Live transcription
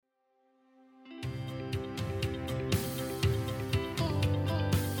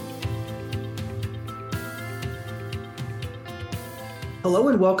Hello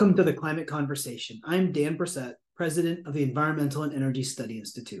and welcome to the Climate Conversation. I'm Dan Brissett, president of the Environmental and Energy Study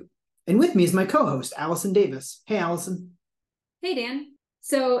Institute. And with me is my co-host, Allison Davis. Hey, Allison. Hey, Dan.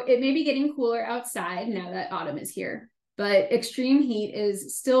 So it may be getting cooler outside now that autumn is here, but extreme heat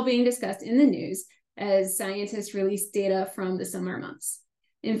is still being discussed in the news as scientists release data from the summer months.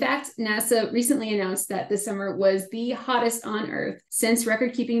 In fact, NASA recently announced that this summer was the hottest on Earth since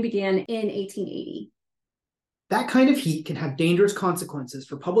record keeping began in 1880. That kind of heat can have dangerous consequences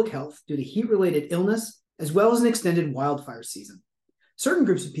for public health due to heat-related illness, as well as an extended wildfire season. Certain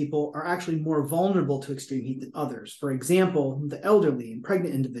groups of people are actually more vulnerable to extreme heat than others. For example, the elderly and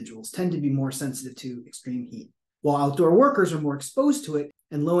pregnant individuals tend to be more sensitive to extreme heat, while outdoor workers are more exposed to it,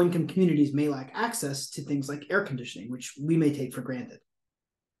 and low-income communities may lack access to things like air conditioning, which we may take for granted.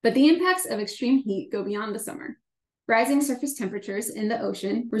 But the impacts of extreme heat go beyond the summer. Rising surface temperatures in the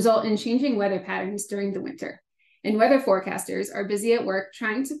ocean result in changing weather patterns during the winter. And weather forecasters are busy at work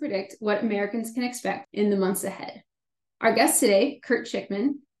trying to predict what Americans can expect in the months ahead. Our guest today, Kurt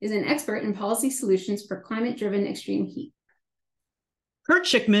Schickman, is an expert in policy solutions for climate-driven extreme heat. Kurt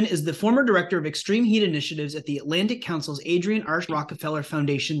Schickman is the former director of extreme heat initiatives at the Atlantic Council's Adrienne R. Rockefeller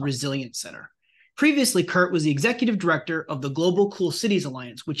Foundation Resilience Center. Previously, Kurt was the executive director of the Global Cool Cities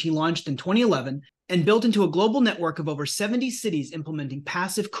Alliance, which he launched in 2011 and built into a global network of over 70 cities implementing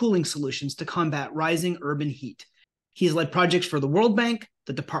passive cooling solutions to combat rising urban heat. He has led projects for the World Bank,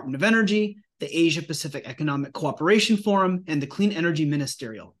 the Department of Energy, the Asia-Pacific Economic Cooperation Forum, and the Clean Energy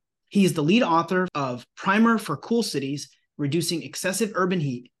Ministerial. He is the lead author of Primer for Cool Cities, Reducing Excessive Urban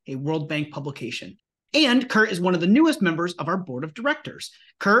Heat, a World Bank publication. And Kurt is one of the newest members of our board of directors.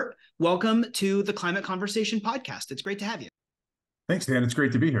 Kurt, welcome to the Climate Conversation podcast. It's great to have you. Thanks, Dan. It's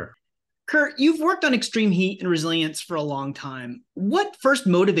great to be here. Kurt, you've worked on extreme heat and resilience for a long time. What first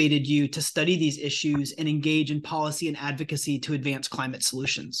motivated you to study these issues and engage in policy and advocacy to advance climate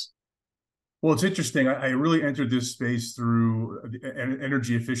solutions? Well, it's interesting. I really entered this space through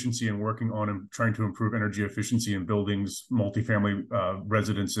energy efficiency and working on and trying to improve energy efficiency in buildings, multifamily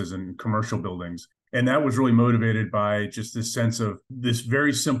residences and commercial buildings. And that was really motivated by just this sense of this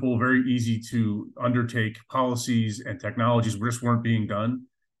very simple, very easy to undertake policies and technologies just weren't being done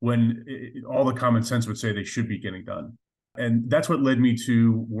when all the common sense would say they should be getting done. And that's what led me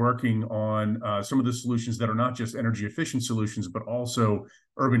to working on some of the solutions that are not just energy efficient solutions, but also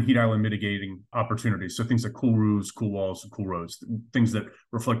urban heat island mitigating opportunities. So things like cool roofs, cool walls, cool roads, things that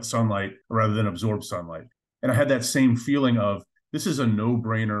reflect sunlight rather than absorb sunlight. And I had that same feeling of this is a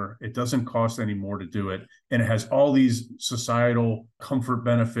no-brainer. It doesn't cost any more to do it. And it has all these societal comfort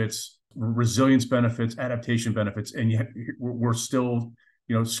benefits, resilience benefits, adaptation benefits. And yet we're still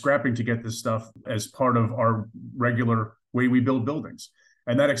scrapping to get this stuff as part of our regular way we build buildings.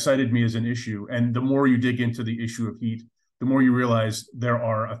 And that excited me as an issue. And the more you dig into the issue of heat, the more you realize there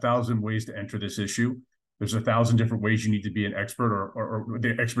are 1,000 ways to enter this issue. There's 1,000 different ways you need to be an expert or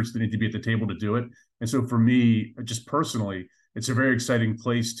the experts that need to be at the table to do it. And so for me, just personally, it's a very exciting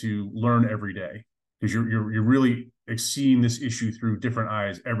place to learn every day because you're really seeing this issue through different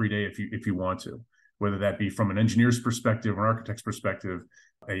eyes every day if you want to, whether that be from an engineer's perspective, an architect's perspective,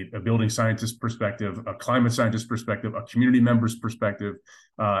 a building scientist perspective, a climate scientist perspective, a community member's perspective,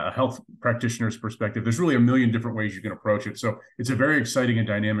 a health practitioner's perspective. There's really a million different ways you can approach it. So it's a very exciting and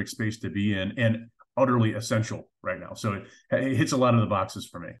dynamic space to be in and utterly essential right now. So it hits a lot of the boxes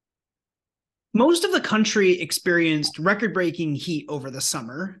for me. Most of the country experienced record-breaking heat over the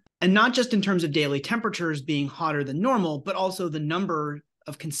summer, and not just in terms of daily temperatures being hotter than normal, but also the number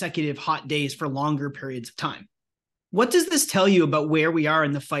of consecutive hot days for longer periods of time. What does this tell you about where we are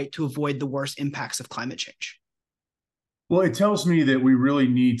in the fight to avoid the worst impacts of climate change? Well, it tells me that we really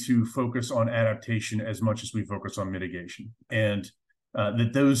need to focus on adaptation as much as we focus on mitigation, and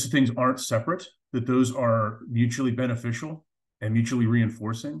that those things aren't separate, that those are mutually beneficial and mutually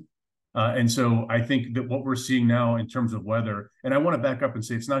reinforcing. And so I think that what we're seeing now in terms of weather, and I want to back up and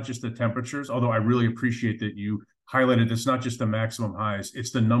say it's not just the temperatures, although I really appreciate that you highlighted it's not just the maximum highs,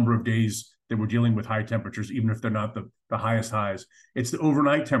 it's the number of days that we're dealing with high temperatures, even if they're not the highest highs. It's the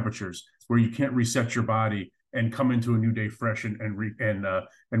overnight temperatures where you can't reset your body and come into a new day fresh and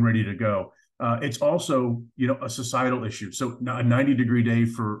ready to go. It's also, a societal issue. So a 90-degree day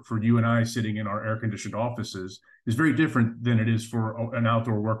for you and I sitting in our air-conditioned offices is very different than it is for an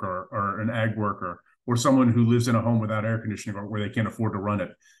outdoor worker or an ag worker or someone who lives in a home without air conditioning or where they can't afford to run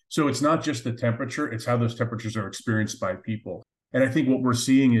it. So it's not just the temperature, it's how those temperatures are experienced by people. And I think what we're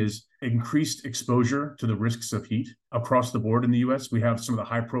seeing is increased exposure to the risks of heat across the board in the US. We have some of the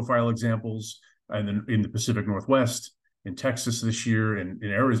high-profile examples in the Pacific Northwest, in Texas this year, and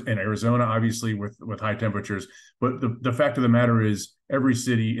in Arizona, obviously with high temperatures. But the fact of the matter is, every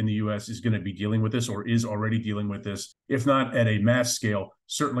city in the U.S. is going to be dealing with this, or is already dealing with this, if not at a mass scale,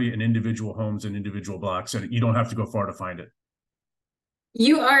 certainly in individual homes and individual blocks. And you don't have to go far to find it.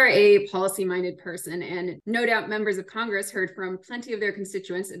 You are a policy-minded person, and no doubt members of Congress heard from plenty of their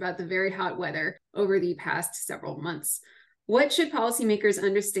constituents about the very hot weather over the past several months. What should policymakers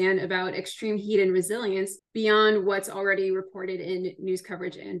understand about extreme heat and resilience beyond what's already reported in news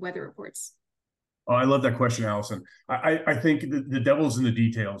coverage and weather reports? Oh, I love that question, Allison. I think the devil's in the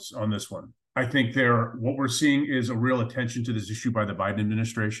details on this one. I think what we're seeing is a real attention to this issue by the Biden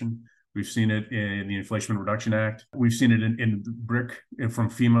administration. We've seen it in the Inflation Reduction Act. We've seen it in BRIC, from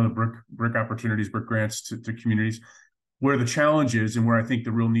FEMA, the BRIC opportunities, BRIC grants to communities. Where the challenge is, and where I think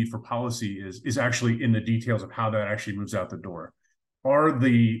the real need for policy is actually in the details of how that actually moves out the door. Are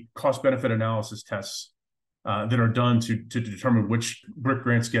the cost-benefit analysis tests that are done to determine which BRIC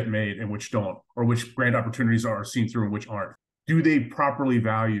grants get made and which don't, or which grant opportunities are seen through and which aren't? Do they properly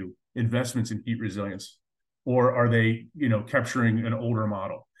value investments in heat resilience, or are they, capturing an older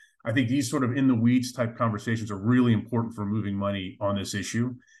model? I think these sort of in the weeds type conversations are really important for moving money on this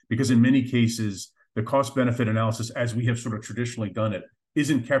issue, because in many cases, the cost benefit analysis, as we have sort of traditionally done it,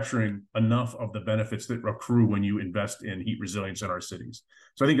 isn't capturing enough of the benefits that accrue when you invest in heat resilience in our cities.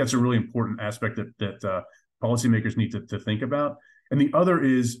 So I think that's a really important aspect that policymakers need to think about. And the other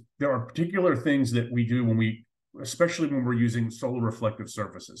is, there are particular things that we do especially when we're using solar reflective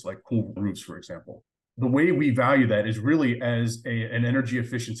surfaces, like cool roofs, for example. The way we value that is really as an energy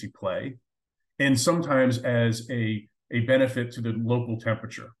efficiency play, and sometimes as a benefit to the local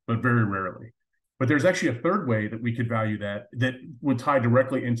temperature, but very rarely. But there's actually a third way that we could value that would tie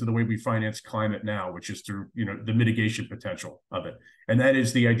directly into the way we finance climate now, which is through the mitigation potential of it. And that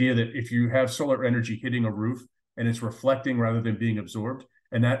is the idea that if you have solar energy hitting a roof and it's reflecting rather than being absorbed,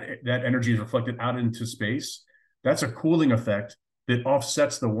 and that energy is reflected out into space, that's a cooling effect that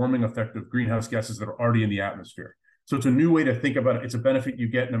offsets the warming effect of greenhouse gases that are already in the atmosphere. So it's a new way to think about it. It's a benefit you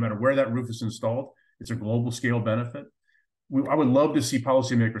get no matter where that roof is installed. It's a global scale benefit. I would love to see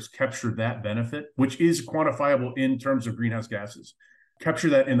policymakers capture that benefit, which is quantifiable in terms of greenhouse gases, capture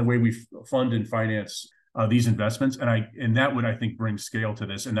that in the way we fund and finance these investments. And that would, I think, bring scale to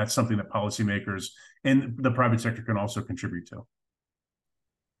this. And that's something that policymakers and the private sector can also contribute to.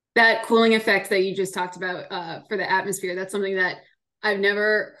 That cooling effect that you just talked about for the atmosphere, that's something that I've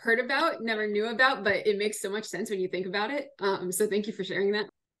never heard about, never knew about, but it makes so much sense when you think about it. So thank you for sharing that.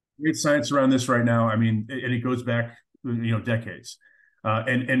 Great science around this right now. I mean, and it goes back, decades.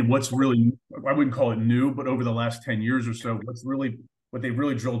 And what's really, I wouldn't call it new, but over the last 10 years or so, what they've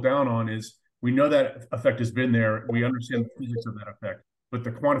really drilled down on is, we know that effect has been there. We understand the physics of that effect, but the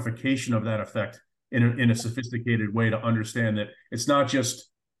quantification of that effect in a sophisticated way to understand that it's not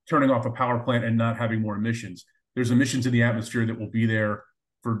just turning off a power plant and not having more emissions. There's emissions in the atmosphere that will be there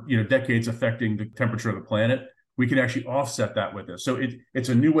for decades, affecting the temperature of the planet. We can actually offset that with this. So it's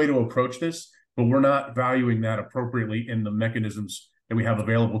a new way to approach this, but we're not valuing that appropriately in the mechanisms that we have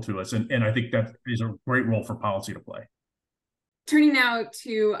available to us. And I think that is a great role for policy to play. Turning now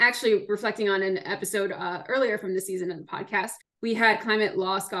to actually reflecting on an episode earlier from the season of the podcast, we had climate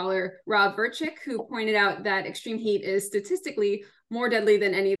law scholar Rob Verchick, who pointed out that extreme heat is statistically more deadly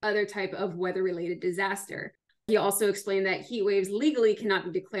than any other type of weather-related disaster. He also explained that heat waves legally cannot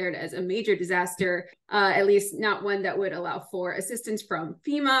be declared as a major disaster, at least not one that would allow for assistance from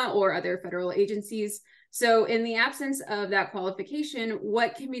FEMA or other federal agencies. So in the absence of that qualification,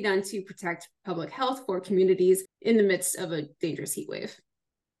 what can be done to protect public health for communities in the midst of a dangerous heat wave?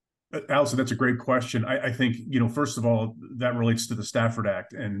 Allison, that's a great question. I think, first of all, that relates to the Stafford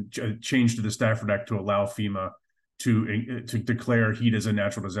Act, and change to the Stafford Act to allow FEMA to declare heat as a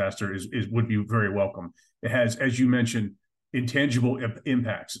natural disaster would be very welcome. It has, as you mentioned, intangible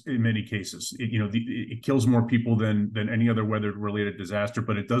impacts in many cases. It kills more people than any other weather-related disaster,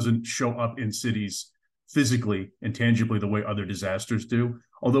 but it doesn't show up in cities physically and tangibly the way other disasters do.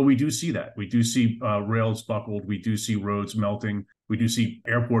 Although we do see that. We do see rails buckled. We do see roads melting. We do see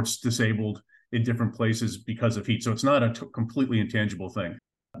airports disabled in different places because of heat. So it's not a completely intangible thing.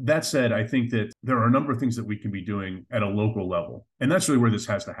 That said, I think that there are a number of things that we can be doing at a local level. And that's really where this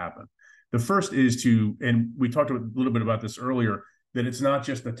has to happen. The first is and we talked a little bit about this earlier, that it's not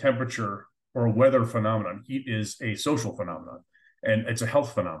just a temperature or a weather phenomenon. Heat is a social phenomenon, and it's a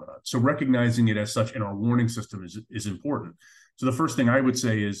health phenomenon. So recognizing it as such in our warning system is important. So the first thing I would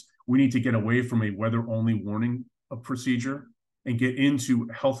say is, we need to get away from a weather-only warning procedure and get into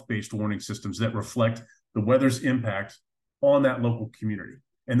health-based warning systems that reflect the weather's impact on that local community.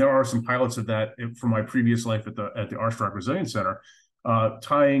 And there are some pilots of that from my previous life at the Archrock Resilience Center,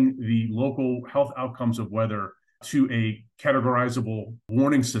 tying the local health outcomes of weather to a categorizable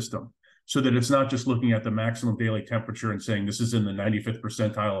warning system, so that it's not just looking at the maximum daily temperature and saying this is in the 95th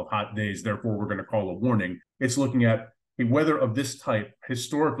percentile of hot days, therefore we're going to call a warning. It's looking at a weather of this type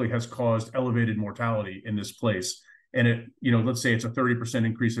historically has caused elevated mortality in this place. And it, let's say it's a 30%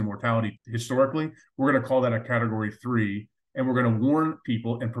 increase in mortality historically, we're going to call that a category 3, and we're going to warn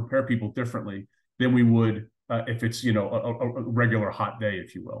people and prepare people differently than we would if it's, a regular hot day,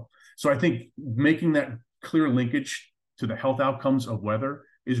 if you will. So I think making that clear linkage to the health outcomes of weather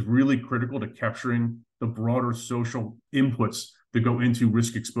is really critical to capturing the broader social inputs that go into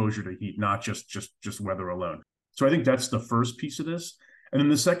risk exposure to heat, not just weather alone. So I think that's the first piece of this. And then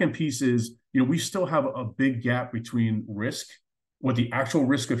the second piece is, we still have a big gap between risk, what the actual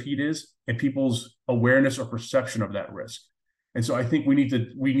risk of heat is, and people's awareness or perception of that risk. And so I think we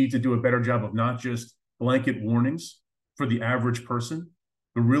need to do a better job of not just blanket warnings for the average person,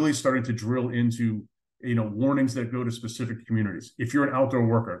 but really starting to drill into warnings that go to specific communities. If you're an outdoor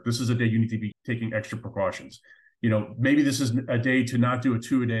worker, this is a day you need to be taking extra precautions. Maybe this is a day to not do a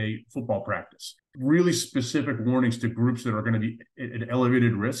 2-a-day football practice. Really specific warnings to groups that are going to be at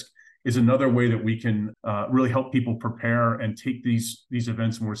elevated risk is another way that we can really help people prepare and take these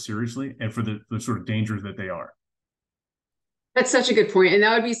events more seriously, and for the sort of dangers that they are. That's such a good point. And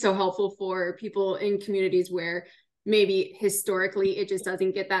that would be so helpful for people in communities where maybe historically it just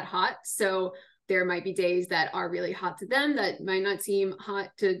doesn't get that hot. So there might be days that are really hot to them that might not seem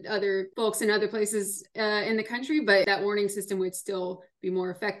hot to other folks in other places in the country, but that warning system would still be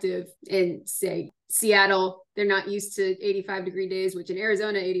more effective in, say, Seattle. They're not used to 85-degree days, which in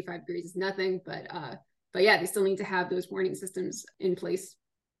Arizona, 85 degrees is nothing. But yeah, they still need to have those warning systems in place.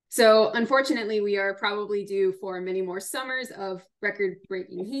 So unfortunately, we are probably due for many more summers of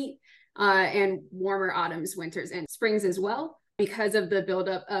record-breaking heat and warmer autumns, winters, and springs as well, because of the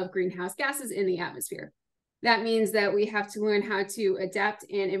buildup of greenhouse gases in the atmosphere. That means that we have to learn how to adapt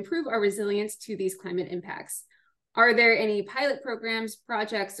and improve our resilience to these climate impacts. Are there any pilot programs,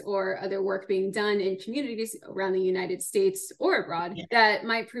 projects, or other work being done in communities around the United States or abroad that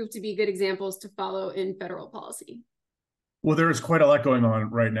might prove to be good examples to follow in federal policy? Well, there is quite a lot going on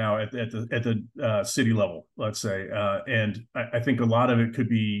right now at the city level, let's say, and I think a lot of it could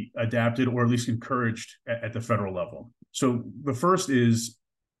be adapted or at least encouraged at the federal level. So the first is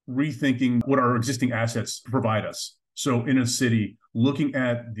rethinking what our existing assets provide us. So in a city, looking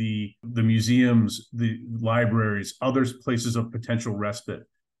at the museums, the libraries, other places of potential respite,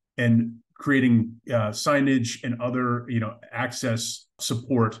 and creating signage and other access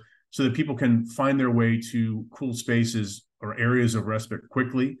support so that people can find their way to cool spaces or areas of respite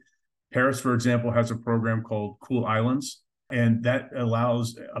quickly. Paris, for example, has a program called Cool Islands, and that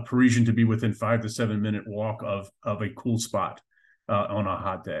allows a Parisian to be within 5 to 7 minute walk of a cool spot on a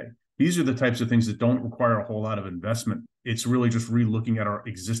hot day. These are the types of things that don't require a whole lot of investment. It's really just re-looking at our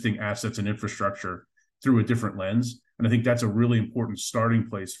existing assets and infrastructure through a different lens. And I think that's a really important starting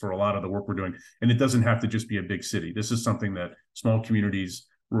place for a lot of the work we're doing. And it doesn't have to just be a big city. This is something that small communities,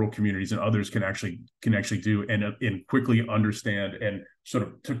 rural communities, and others can actually do and quickly understand and sort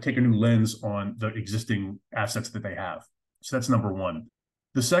of take a new lens on the existing assets that they have. So that's number one.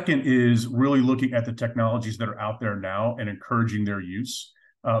 The second is really looking at the technologies that are out there now and encouraging their use,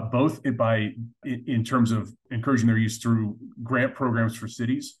 both in terms of encouraging their use through grant programs for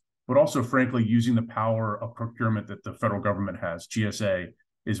cities, but also, frankly, using the power of procurement that the federal government has. GSA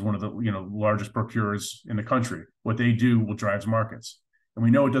is one of the largest procurers in the country. What they do will drive markets. And we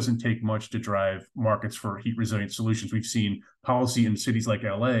know it doesn't take much to drive markets for heat resilient solutions. We've seen policy in cities like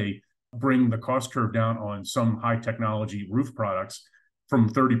LA bring the cost curve down on some high technology roof products from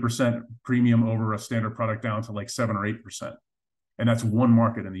 30% premium over a standard product down to like 7 or 8%. And that's one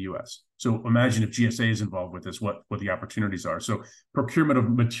market in the US. So imagine if GSA is involved with this, what the opportunities are. So procurement of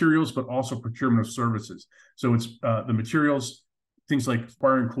materials, but also procurement of services. So it's the materials, things like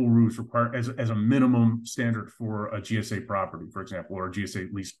requiring cool roofs require as a minimum standard for a GSA property, for example, or a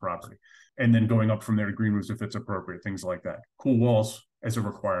GSA leased property. And then going up from there to green roofs if it's appropriate, things like that. Cool walls as a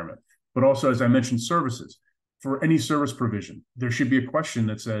requirement. But also, as I mentioned, services. For any service provision, there should be a question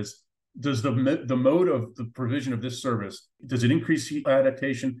that says, does the mode of the provision of this service, does it increase heat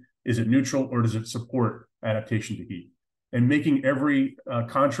adaptation? Is it neutral, or does it support adaptation to heat? And making every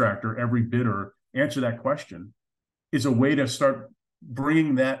contractor, every bidder answer that question is a way to start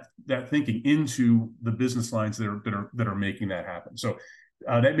bringing that thinking into the business lines that are making that happen. So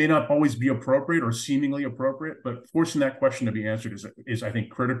That may not always be appropriate or seemingly appropriate, but forcing that question to be answered is I think,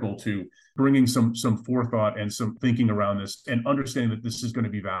 critical to bringing some forethought and some thinking around this and understanding that this is going to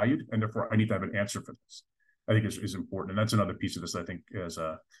be valued, and therefore I need to have an answer for this. I think is important, and that's another piece of this. I think is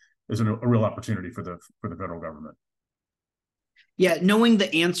a real opportunity for the federal government. Yeah, knowing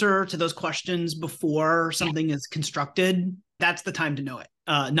the answer to those questions before something is constructed, that's the time to know it,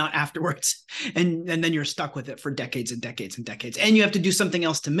 not afterwards. And then you're stuck with it for decades and decades and decades. And you have to do something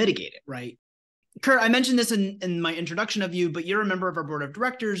else to mitigate it, right? Kurt, I mentioned this in my introduction of you, but you're a member of our board of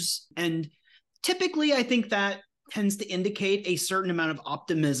directors. And typically, I think that tends to indicate a certain amount of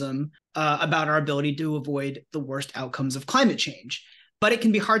optimism about our ability to avoid the worst outcomes of climate change. But it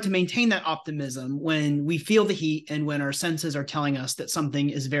can be hard to maintain that optimism when we feel the heat and when our senses are telling us that something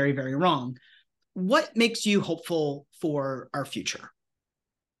is very, very wrong. What makes you hopeful for our future?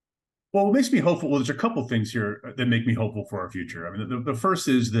 Well, what makes me hopeful, well, there's a couple of things here that make me hopeful for our future. I mean, the first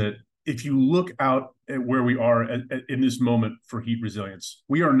is that if you look out at where we are in this moment for heat resilience,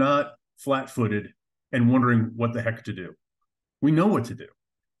 we are not flat-footed and wondering what the heck to do. We know what to do.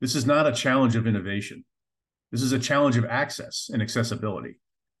 This is not a challenge of innovation. This is a challenge of access and accessibility.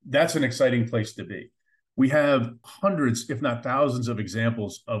 That's an exciting place to be. We have hundreds, if not thousands, of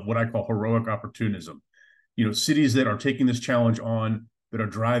examples of what I call heroic opportunism. You know, cities that are taking this challenge on, that are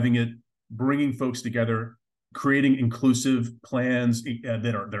driving it, bringing folks together, creating inclusive plans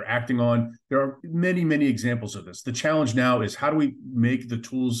that they're acting on. There are many, many examples of this. The challenge now is, how do we make the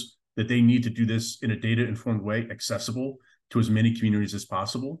tools that they need to do this in a data-informed way accessible to as many communities as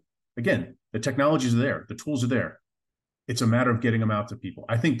possible? Again, the technologies are there, the tools are there. It's a matter of getting them out to people.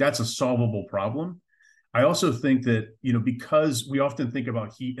 I think that's a solvable problem. I also think that, you know, because we often think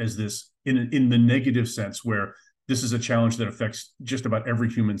about heat as this in the negative sense, where this is a challenge that affects just about every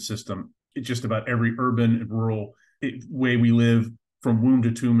human system, just about every urban and rural way we live, from womb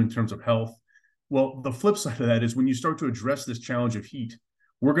to tomb in terms of health. Well, the flip side of that is when you start to address this challenge of heat,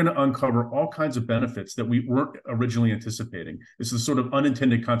 we're going to uncover all kinds of benefits that we weren't originally anticipating. It's the sort of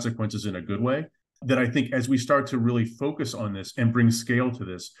unintended consequences in a good way that I think, as we start to really focus on this and bring scale to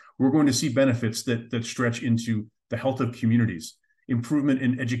this, we're going to see benefits that stretch into the health of communities, improvement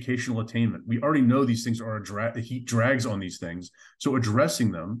in educational attainment. We already know these things are the heat drags on these things. So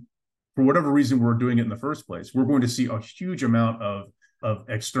addressing them, for whatever reason we're doing it in the first place, we're going to see a huge amount of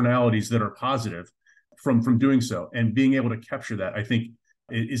externalities that are positive from doing so. And being able to capture that, I think,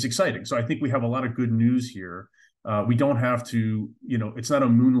 is exciting. So I think we have a lot of good news here. We don't have to, you know, it's not a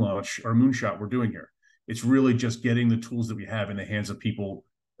moon launch or a moonshot we're doing here. It's really just getting the tools that we have in the hands of people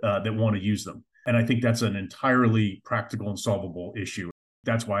that want to use them. And I think that's an entirely practical and solvable issue.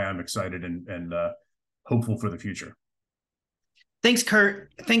 That's why I'm excited and hopeful for the future. Thanks,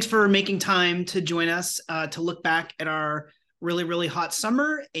 Kurt. Thanks for making time to join us to look back at our really, really hot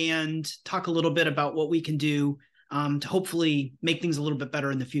summer and talk a little bit about what we can do to hopefully make things a little bit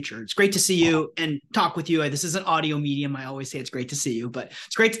better in the future. It's great to see you and talk with you. This is an audio medium. I always say it's great to see you, but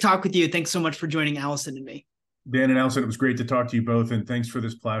it's great to talk with you. Thanks so much for joining Allison and me. Dan and Allison, it was great to talk to you both, and thanks for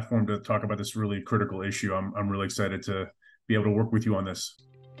this platform to talk about this really critical issue. I'm really excited to be able to work with you on this.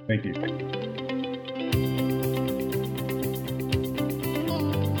 Thank you.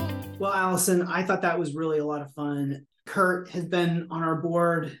 Well, Allison, I thought that was really a lot of fun. Kurt has been on our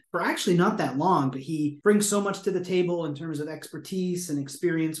board for actually not that long, but he brings so much to the table in terms of expertise and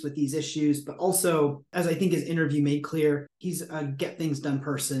experience with these issues. But also, as I think his interview made clear, he's a get things done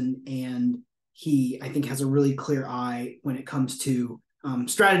person. And he, I think, has a really clear eye when it comes to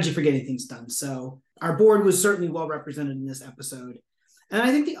strategy for getting things done. So our board was certainly well represented in this episode. And I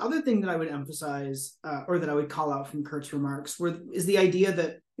think the other thing that I would emphasize or that I would call out from Kurt's remarks is the idea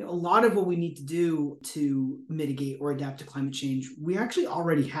that, you know, a lot of what we need to do to mitigate or adapt to climate change, we actually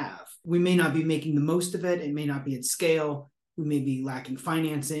already have. We may not be making the most of it. It may not be at scale. We may be lacking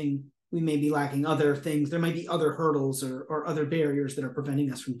financing. We may be lacking other things. There might be other hurdles or other barriers that are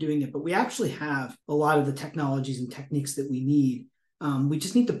preventing us from doing it. But we actually have a lot of the technologies and techniques that we need. We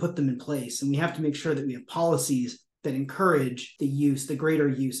just need to put them in place. And we have to make sure that we have policies that encourage the greater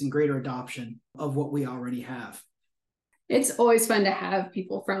use and greater adoption of what we already have. It's always fun to have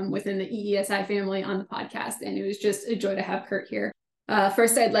people from within the EESI family on the podcast, and it was just a joy to have Kurt here.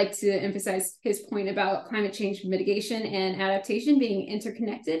 First, I'd like to emphasize his point about climate change mitigation and adaptation being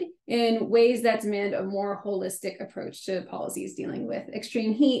interconnected in ways that demand a more holistic approach to policies dealing with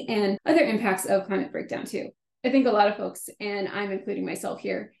extreme heat and other impacts of climate breakdown too. I think a lot of folks, and I'm including myself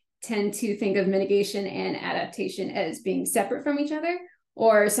here, tend to think of mitigation and adaptation as being separate from each other,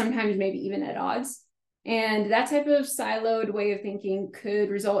 or sometimes maybe even at odds. And that type of siloed way of thinking could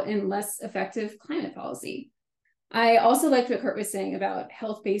result in less effective climate policy. I also liked what Kurt was saying about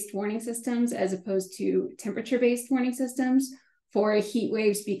health-based warning systems as opposed to temperature-based warning systems for heat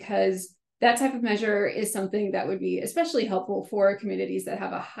waves, because that type of measure is something that would be especially helpful for communities that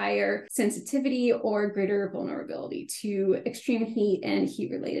have a higher sensitivity or greater vulnerability to extreme heat and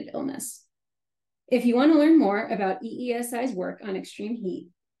heat-related illness. If you want to learn more about EESI's work on extreme heat,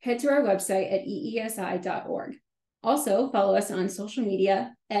 head to our website at eesi.org. Also, follow us on social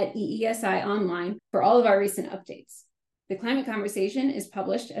media at EESI Online for all of our recent updates. The Climate Conversation is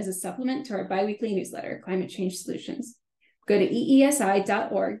published as a supplement to our biweekly newsletter, Climate Change Solutions. Go to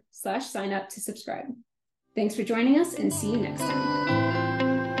eesi.org/sign up to subscribe. Thanks for joining us, and see you next time.